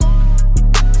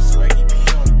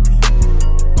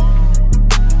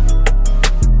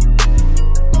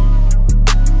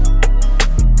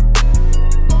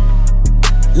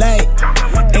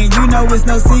it's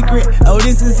no secret. Oh,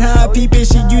 this is how I peep it.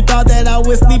 Shit, you thought that I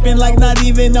was sleeping like not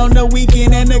even on the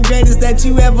weekend. And the greatest that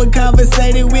you ever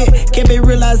conversated with. Kept it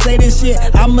real, I say this shit.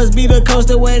 I must be the coach,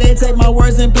 the way they take my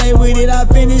words and play with it. I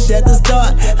finish at the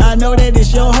start. I know that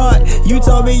it's your heart. You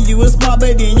told me you was smart,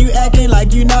 but then you acting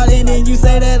like you not. And then you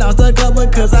say that I'm stuck up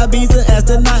because I be the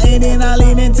astronaut. And then I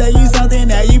lean and tell you something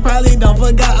that you probably don't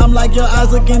forgot. I'm like your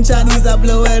eyes looking Chinese, I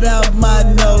blow it out my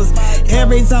nose.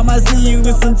 Every time I see you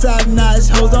with some top notch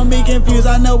hoes, don't be confused,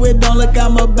 I know it don't look,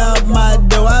 I'm about my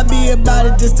dough. I be about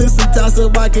it, just took some time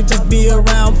so I could just be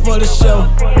around for the show.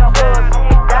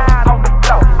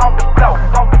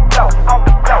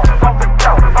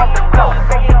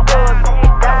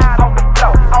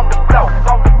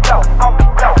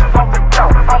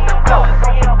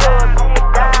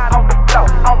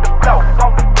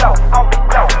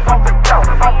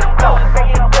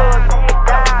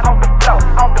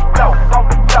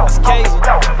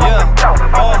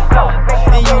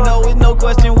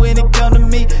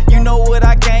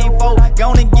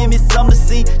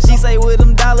 She say with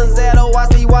them dollars at, oh I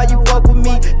see why you fuck with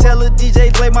me. Tell her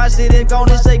DJ play my shit and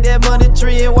gonna shake that money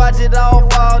tree and watch it all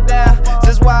fall down.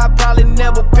 That's why I probably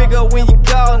never pick up when you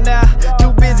call now.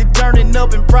 Too busy turning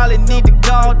up and probably need to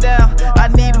calm down. I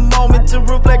need a moment to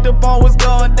reflect upon what's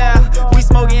going down. We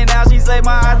smoking out, she say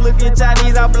my eyes looking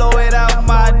Chinese, I blow it out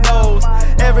my nose.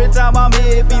 Every time I'm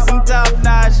here it be some top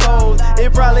notch hoes.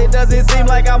 It probably doesn't seem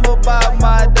like I'm about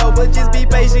my dough, but just be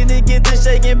patient and get to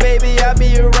shaking, baby, I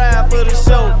be around for the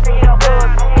show.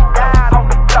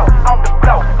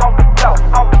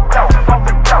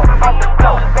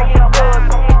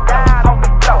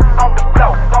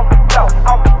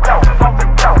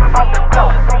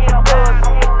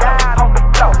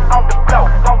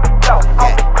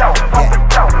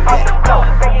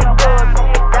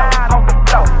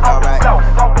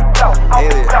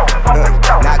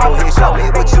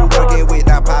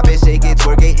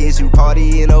 You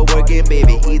partying or working,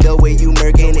 baby, either way you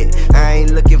murking it. I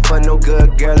ain't looking for no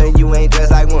good girl and you ain't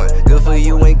just like one. Good for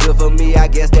you ain't good for me, I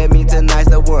guess that means tonight's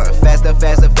the one. Faster,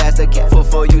 faster, faster, careful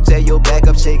before you tell your back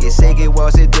up, shake it,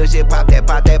 wash it, do shit, pop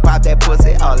that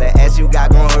pussy, all that